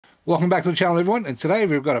Welcome back to the channel, everyone, and today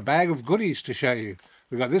we've got a bag of goodies to show you.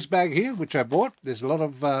 We've got this bag here, which I bought. There's a lot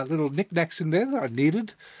of little knickknacks in there that I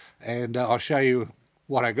needed, and I'll show you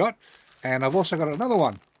what I got. And I've also got another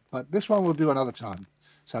one, but this one we'll do another time.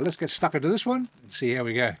 So let's get stuck into this one and see how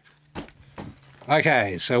we go.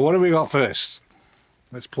 Okay, so what do we got first?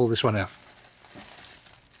 Let's pull this one out.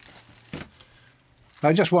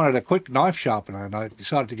 I just wanted a quick knife sharpener, and I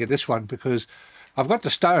decided to get this one because I've got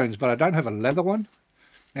the stones, but I don't have a leather one.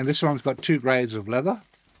 And this one's got 2 grades of leather,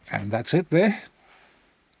 and that's it there.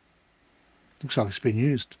 Looks like it's been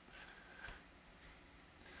used.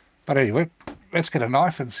 But anyway, let's get a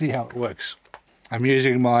knife and see how it works. I'm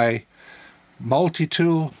using my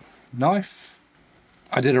multi-tool knife.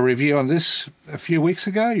 I did a review on this a few weeks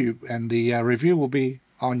ago, and the review will be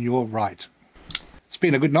on your right. It's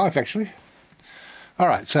been a good knife, actually. All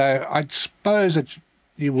right, so I suppose that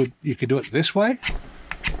you could do it this way.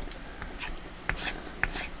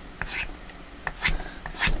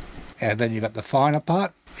 And then you got the finer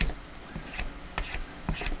part.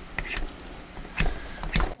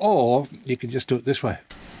 Or you can just do it this way.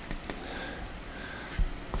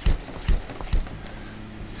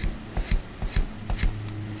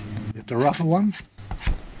 Get the rougher one.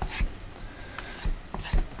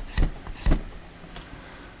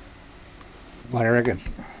 What do you reckon?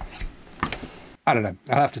 I don't know.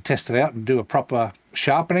 I'll have to test it out and do a proper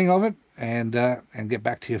sharpening of it and get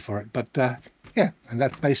back to you for it. But yeah, and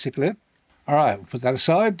that's basically it. All right, we'll put that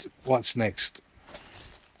aside. What's next?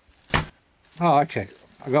 Oh, okay.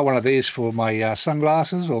 I got one of these for my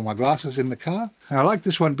sunglasses or my glasses in the car. And I like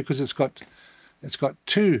this one because it's got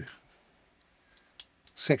 2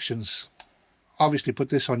 sections. Obviously, put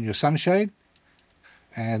this on your sunshade,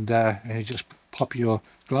 and you just pop your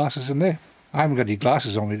glasses in there. I haven't got any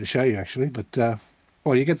glasses on me to show you actually, but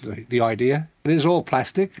well, you get the idea. It is all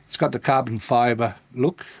plastic. It's got the carbon fiber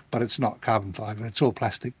look, but it's not carbon fiber. It's all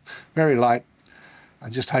plastic. Very light.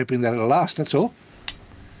 I'm just hoping that it'll last, that's all.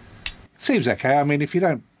 It seems okay. I mean, if you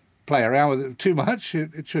don't play around with it too much,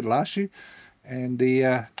 it should last you. And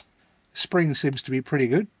the spring seems to be pretty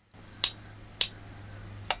good.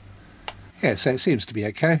 Yeah, so it seems to be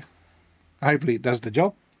okay. Hopefully it does the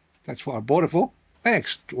job. That's what I bought it for.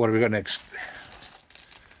 Next, what have we got next?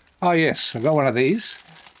 Oh yes, I've got one of these,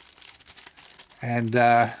 and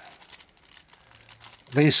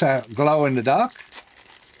these glow in the dark,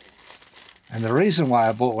 and the reason why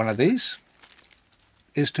I bought one of these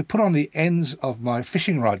is to put on the ends of my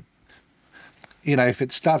fishing rod. You know, if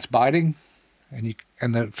it starts biting and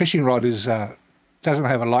the fishing rod is doesn't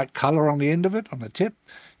have a light colour on the end of it, on the tip,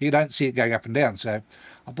 you don't see it going up and down. So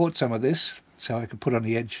I bought some of this so I could put on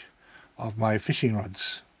the edge of my fishing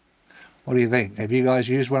rods. What do you think? Have you guys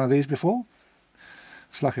used one of these before?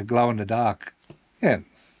 It's like a glow in the dark. Yeah,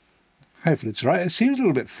 hopefully it's right. It seems a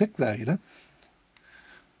little bit thick though, you know.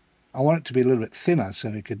 I want it to be a little bit thinner so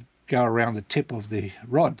it could go around the tip of the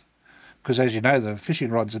rod. Because as you know, the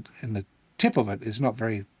fishing rods in the tip of it is not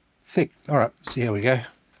very thick. All right, see how we go.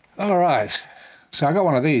 All right, so I got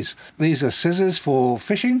one of these. These are scissors for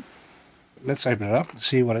fishing. Let's open it up and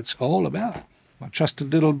see what it's all about. My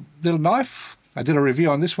trusted little knife. I did a review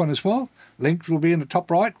on this one as well. Link will be in the top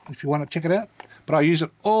right if you want to check it out. But I use it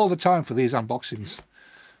all the time for these unboxings.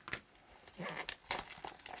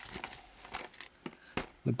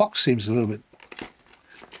 The box seems a little bit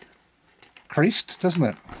creased, doesn't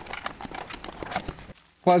it?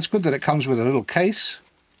 Well, it's good that it comes with a little case,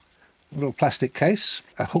 a little plastic case,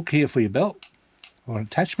 a hook here for your belt, or an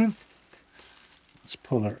attachment. Let's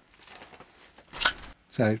pull it.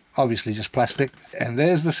 So obviously just plastic. And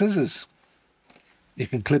there's the scissors. You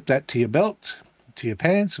can clip that to your belt, to your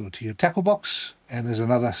pants, or to your tackle box. And there's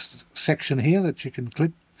another section here that you can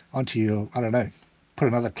clip onto your, I don't know, put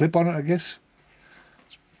another clip on it, I guess.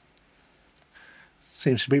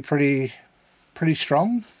 Seems to be pretty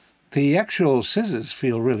strong. The actual scissors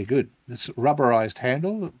feel really good. This rubberized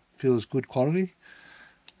handle, it feels good quality.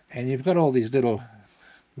 And you've got all these little,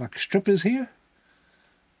 like, strippers here.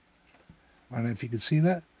 I don't know if you can see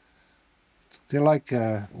that. They're like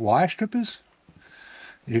wire strippers.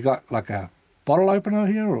 You got like a bottle opener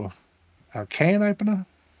here or a can opener.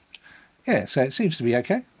 Yeah, so it seems to be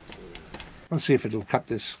okay. Let's see if it'll cut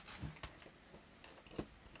this.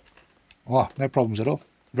 Oh, no problems at all.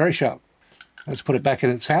 Very sharp. Let's put it back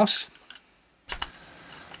in its house.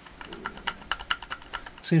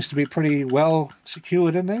 Seems to be pretty well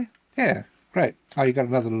secured in there. Yeah, great. Oh, you got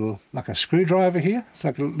another little, like a screwdriver here. It's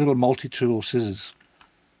like a little multi-tool scissors.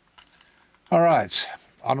 All right,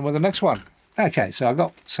 on with the next one. Okay, so I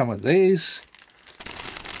got some of these.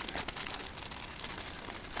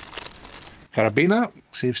 Carabiner,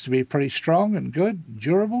 Seems to be pretty strong and good,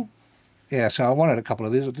 durable. Yeah, so I wanted a couple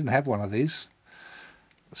of these. I didn't have one of these.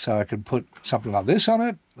 So I could put something like this on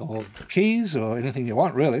it, or keys, or anything you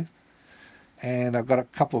want, really. And I've got a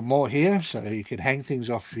couple more here, so you could hang things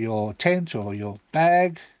off your tent, or your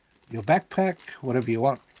bag, your backpack, whatever you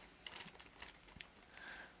want.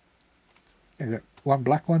 I've got one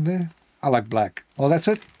black one there. I like black. Well, that's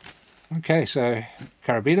it. Okay, so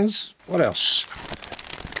carabiners. What else?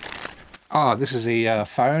 Oh, this is a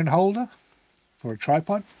phone holder for a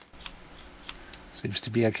tripod. Seems to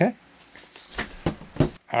be okay.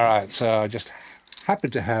 Alright, so I just happen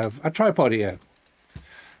to have a tripod here.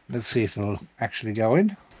 Let's see if it'll actually go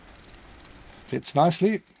in. Fits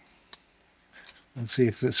nicely. Let's see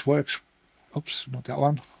if this works. Oops, not that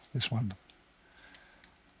one. This one.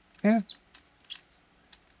 Yeah.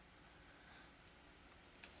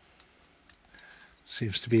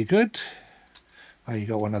 Seems to be good. Oh, you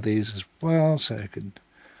got one of these as well, so you can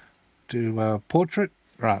do a portrait.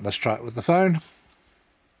 Right, let's try it with the phone.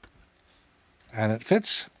 And it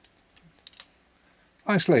fits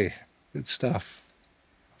nicely. Good stuff.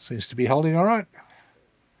 Seems to be holding all right.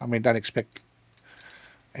 I mean, don't expect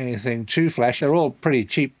anything too flash. They're all pretty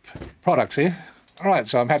cheap products here. All right,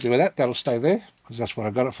 so I'm happy with that. That'll stay there because that's what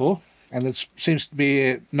I got it for. And it seems to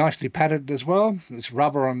be nicely padded as well. There's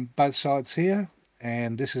rubber on both sides here,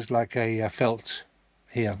 and this is like a felt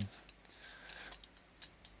here.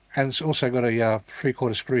 And it's also got a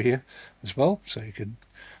 3/4 screw here as well, so you can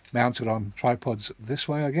mount it on tripods this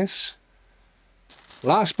way, I guess.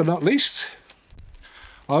 Last but not least,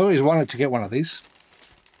 I always wanted to get one of these.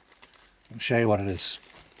 I'll show you what it is.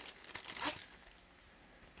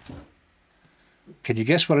 Can you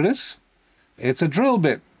guess what it is? It's a drill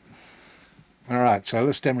bit. Alright, so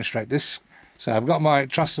let's demonstrate this. So I've got my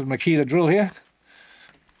trusted Makita drill here.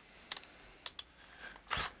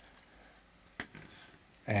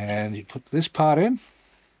 And you put this part in.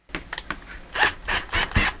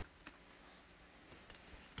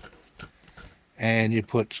 And you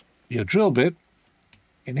put your drill bit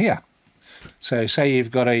in here. So say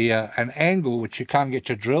you've got an angle which you can't get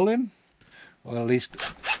your drill in, or at least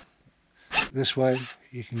this way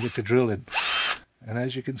you can get the drill in. And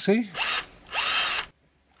as you can see,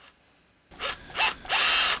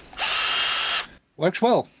 works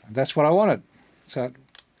well. That's what I wanted. So it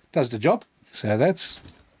does the job. So that's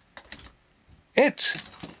it.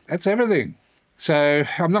 That's everything. So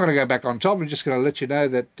I'm not going to go back on top. I'm just going to let you know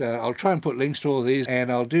that I'll try and put links to all of these,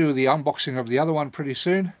 and I'll do the unboxing of the other one pretty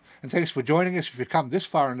soon. And thanks for joining us. If you've come this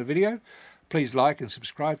far in the video, please like and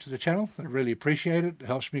subscribe to the channel. I really appreciate it. It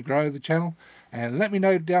helps me grow the channel. And let me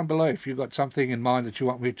know down below if you've got something in mind that you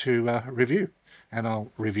want me to review, and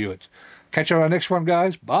I'll review it. Catch you on our next one,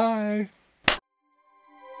 guys. Bye.